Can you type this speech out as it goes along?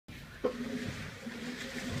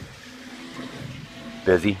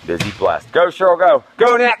Busy, busy, blessed. Go, Cheryl, go.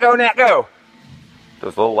 Go, Nat, go, Nat, go.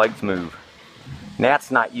 Those little legs move. Nat's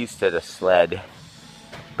not used to the sled,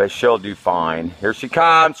 but she'll do fine. Here she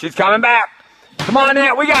comes. She's coming back. Come on,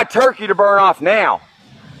 Nat. We got turkey to burn off now.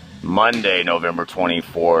 Monday, November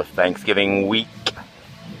 24th, Thanksgiving week.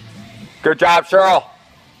 Good job, Cheryl.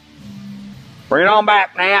 Bring it on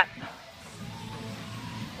back, Nat.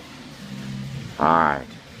 All right.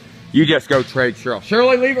 You just go trade, Cheryl.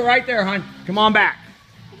 Shirley, leave it right there, hon. Come on back.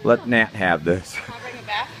 Let Nat have this. Can I bring it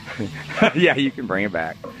back? Yeah, you can bring it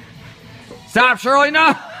back. Stop, Shirley,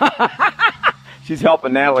 no! She's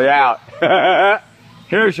helping Natalie out.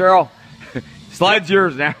 Here, Cheryl. Sled's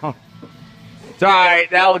yours now. It's all right.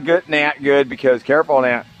 That'll get Nat good because, careful,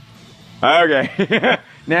 Nat. Okay.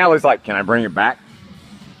 Natalie's like, can I bring it back?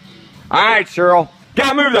 All right, Cheryl.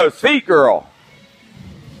 Gotta move those feet, girl.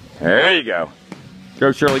 There you go.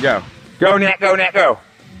 Go, Shirley, go. Go, Nat, go, Nat, go.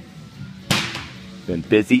 Been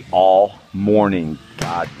busy all morning.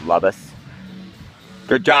 God love us.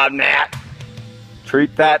 Good job, Nat.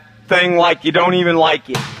 Treat that thing like you don't even like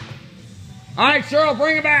it. All right, Cheryl,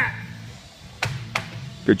 bring it back.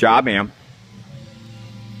 Good job, ma'am.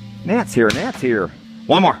 Nat's here, Nat's here.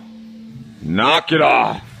 One more. Knock it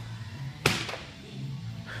off.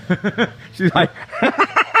 She's like,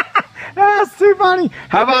 that's too funny.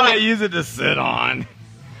 How about I use it to sit on?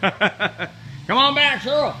 Come on back,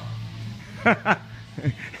 Cheryl.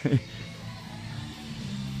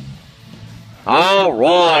 All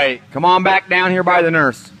right. Come on back down here by the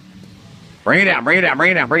nurse. Bring it down, bring it down,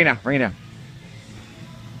 bring it down, bring it down, bring it down.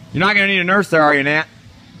 You're not going to need a nurse there, are you, Nat?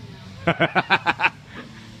 All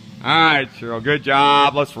right, Cheryl. Good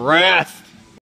job. Let's rest.